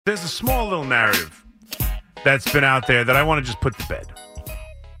There's a small little narrative that's been out there that I want to just put to bed.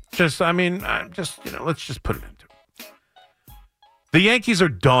 Let's just put it into it. The Yankees are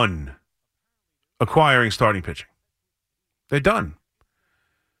done acquiring starting pitching. They're done.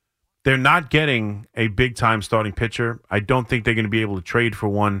 They're not getting a big-time starting pitcher. I don't think they're going to be able to trade for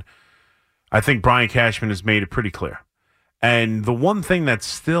one. I think Brian Cashman has made it pretty clear. And the one thing that's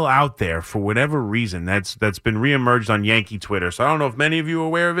still out there for whatever reason that's been reemerged on Yankee Twitter, so I don't know if many of you are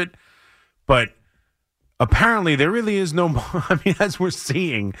aware of it, but apparently there really is no, as we're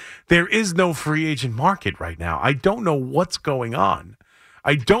seeing, there is no free agent market right now. I don't know what's going on.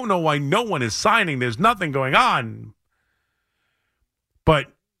 I don't know why no one is signing. There's nothing going on. But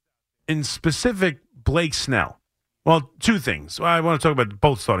in specific, Blake Snell. Well, two things. I want to talk about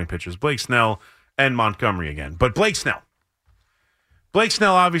both starting pitchers, Blake Snell and Montgomery again. But Blake Snell. Blake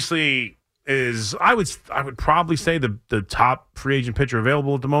Snell obviously is, I would probably say the top free agent pitcher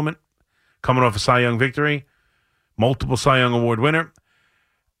available at the moment, coming off a Cy Young victory, multiple Cy Young Award winner.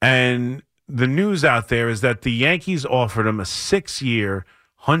 And the news out there is that the Yankees offered him a 6-year,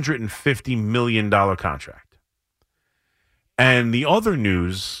 $150 million contract. And the other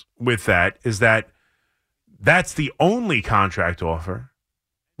news with that is that that's the only contract offer,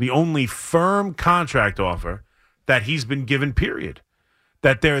 the only firm contract offer that he's been given, period.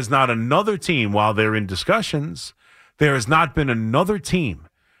 That there is not another team, while they're in discussions, there has not been another team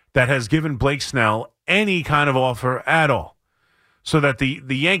that has given Blake Snell any kind of offer at all. So that the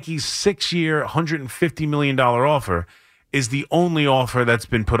Yankees' 6-year, $150 million offer is the only offer that's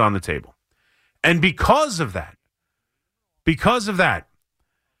been put on the table. And because of that,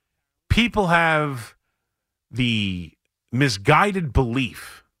 people have the misguided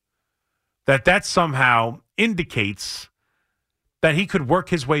belief that somehow indicates that he could work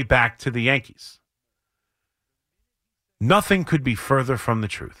his way back to the Yankees. Nothing could be further from the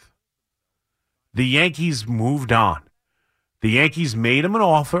truth. The Yankees moved on. The Yankees made him an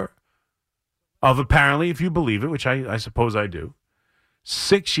offer of, apparently, if you believe it, which I suppose I do,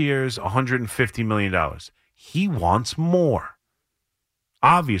 6 years, $150 million. He wants more,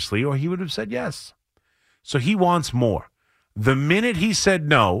 obviously, or he would have said yes. So he wants more. The minute he said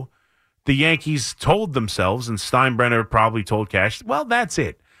no, the Yankees told themselves, and Steinbrenner probably told Cash, well, that's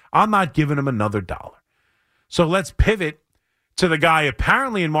it. I'm not giving him another dollar. So let's pivot to the guy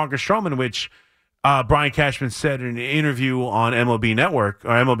apparently in Marcus Stroman, which Brian Cashman said in an interview on MLB Network, or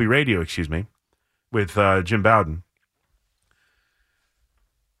MLB Radio, with Jim Bowden.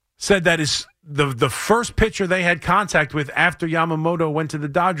 Said that is the first pitcher they had contact with after Yamamoto went to the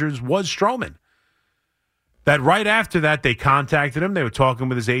Dodgers was Stroman. That right after that, they contacted him. They were talking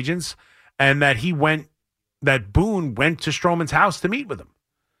with his agents, and that Boone went to Stroman's house to meet with him.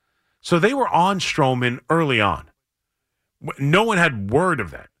 So they were on Stroman early on. No one had word of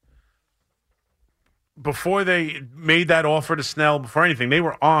that. Before they made that offer to Snell, before anything, they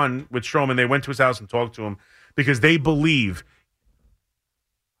were on with Stroman. They went to his house and talked to him because they believe,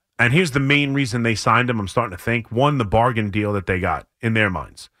 and here's the main reason they signed him, I'm starting to think, one, the bargain deal that they got in their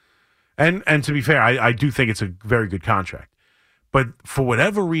minds. And to be fair, I do think it's a very good contract. But for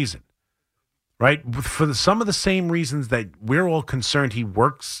whatever reason, right, for some of the same reasons that we're all concerned he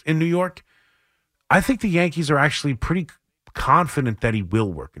works in New York, I think the Yankees are actually pretty confident that he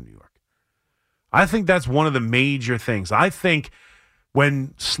will work in New York. I think that's one of the major things. I think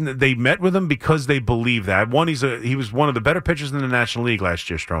when they met with him because they believe that, one, he was one of the better pitchers in the National League last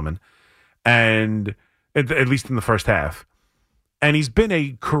year, Stroman, and at least in the first half. And he's been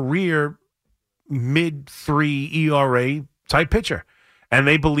a career mid-3 ERA type pitcher. And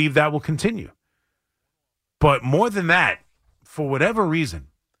they believe that will continue. But more than that, for whatever reason,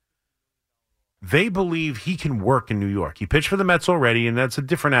 they believe he can work in New York. He pitched for the Mets already, and that's a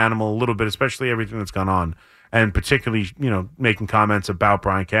different animal a little bit, especially everything that's gone on. And particularly, making comments about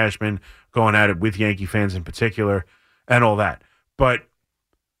Brian Cashman, going at it with Yankee fans in particular, and all that. But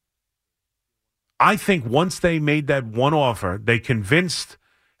I think once they made that one offer, they convinced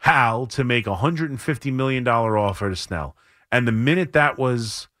Hal to make a $150 million offer to Snell. And the minute that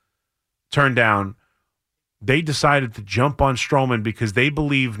was turned down, they decided to jump on Stroman because they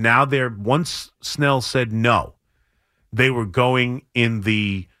believe now once Snell said no, they were going in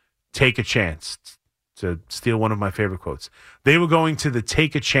the take a chance, to steal one of my favorite quotes. They were going to the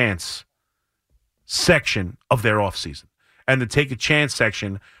take a chance section of their offseason and the take a chance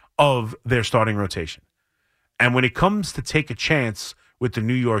section of their starting rotation. And when it comes to take a chance with the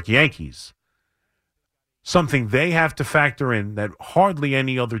New York Yankees, something they have to factor in that hardly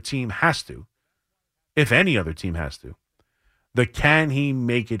any other team has to, if any other team has to, the can he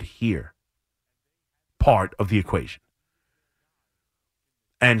make it here part of the equation.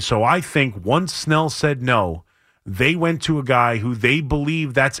 And so I think once Snell said no, they went to a guy who they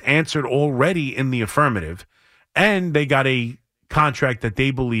believe that's answered already in the affirmative, and they got a contract that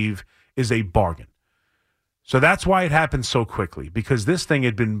they believe is a bargain. So that's why it happened so quickly, because this thing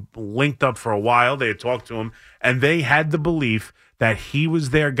had been linked up for a while. They had talked to him, and they had the belief that he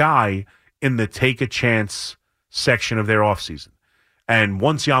was their guy in the take a chance section of their offseason. And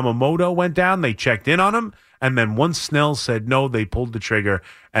once Yamamoto went down, they checked in on him. And then once Snell said no, they pulled the trigger,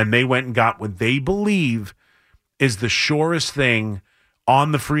 and they went and got what they believe is the surest thing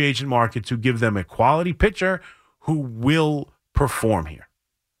on the free agent market to give them a quality pitcher who will perform here.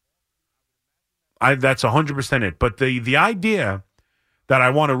 That's 100% it. But the idea that I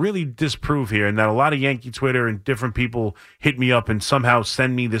want to really disprove here, and that a lot of Yankee Twitter and different people hit me up and somehow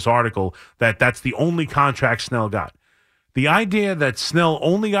send me this article that that's the only contract Snell got. The idea that Snell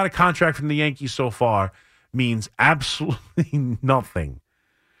only got a contract from the Yankees so far means absolutely nothing.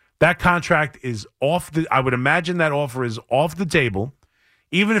 That contract is I would imagine that offer is off the table.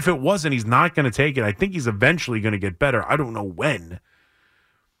 Even if it wasn't, he's not going to take it. I think he's eventually going to get better. I don't know when.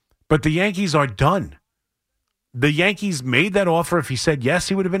 But the Yankees are done. The Yankees made that offer. If he said yes,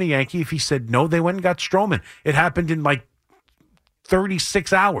 he would have been a Yankee. If he said no, they went and got Stroman. It happened in like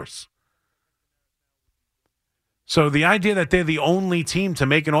 36 hours. So the idea that they're the only team to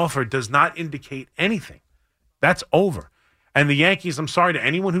make an offer does not indicate anything. That's over. And the Yankees, I'm sorry to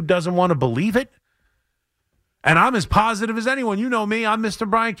anyone who doesn't want to believe it. And I'm as positive as anyone. You know me. I'm Mr.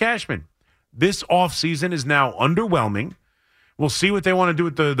 Brian Cashman. This offseason is now underwhelming. We'll see what they want to do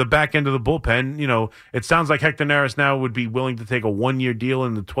with the back end of the bullpen. You know, it sounds like Hector Neris now would be willing to take a one-year deal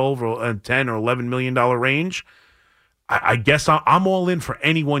in the 12 or 10 or $11 million range. I guess I'm all in for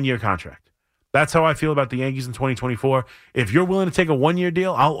any one-year contract. That's how I feel about the Yankees in 2024. If you're willing to take a one-year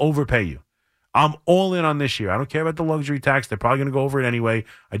deal, I'll overpay you. I'm all in on this year. I don't care about the luxury tax. They're probably going to go over it anyway.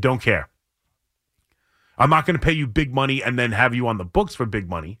 I don't care. I'm not going to pay you big money and then have you on the books for big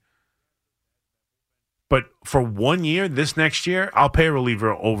money. But for 1 year, this next year, I'll pay a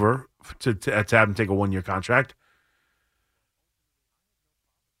reliever over to have him take a one-year contract.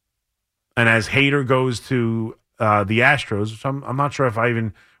 And as Hader goes to the Astros, which I'm not sure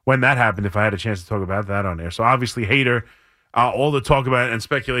when that happened, if I had a chance to talk about that on there. So obviously Hader, all the talk about and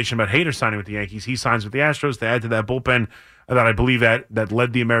speculation about Hader signing with the Yankees, he signs with the Astros to add to that bullpen that I believe that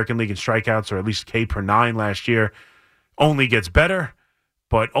led the American League in strikeouts, or at least K per 9 last year, only gets better.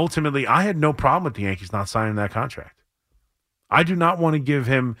 But ultimately, I had no problem with the Yankees not signing that contract. I do not want to give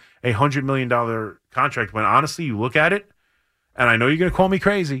him a $100 million contract when, honestly, you look at it, and I know you're going to call me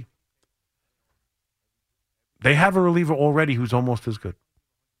crazy, they have a reliever already who's almost as good.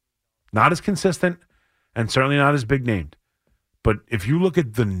 Not as consistent, and certainly not as big-named. But if you look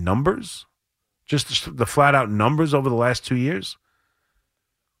at the numbers, just the flat-out numbers over the last 2 years,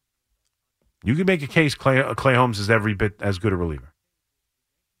 you can make a case Clay Holmes is every bit as good a reliever.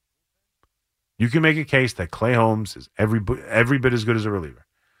 You can make a case that Clay Holmes is every bit as good as a reliever.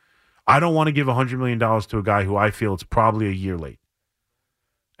 I don't want to give $100 million to a guy who I feel it's probably a year late.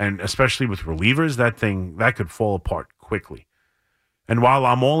 And especially with relievers, that could fall apart quickly. And while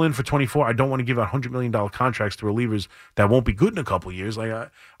I'm all in for 24, I don't want to give out $100 million contracts to relievers that won't be good in a couple of years. Like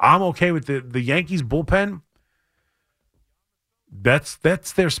I'm okay with the Yankees bullpen. That's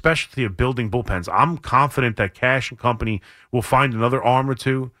their specialty of building bullpens. I'm confident that Cash and company will find another arm or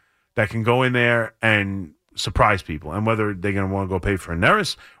two that can go in there and surprise people. And whether they're going to want to go pay for a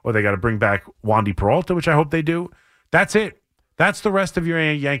Neris or they got to bring back Wandy Peralta, which I hope they do, that's it. That's the rest of your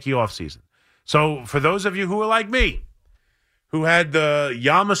Yankee offseason. So for those of you who are like me, who had the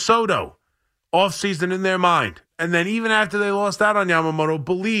Yamamoto offseason in their mind, and then even after they lost out on Yamamoto,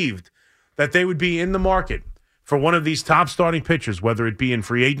 believed that they would be in the market for one of these top starting pitchers, whether it be in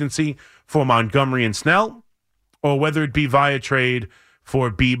free agency for Montgomery and Snell, or whether it be via trade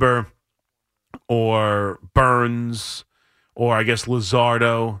for Bieber or Burns or I guess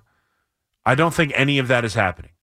Luzardo. I don't think any of that is happening.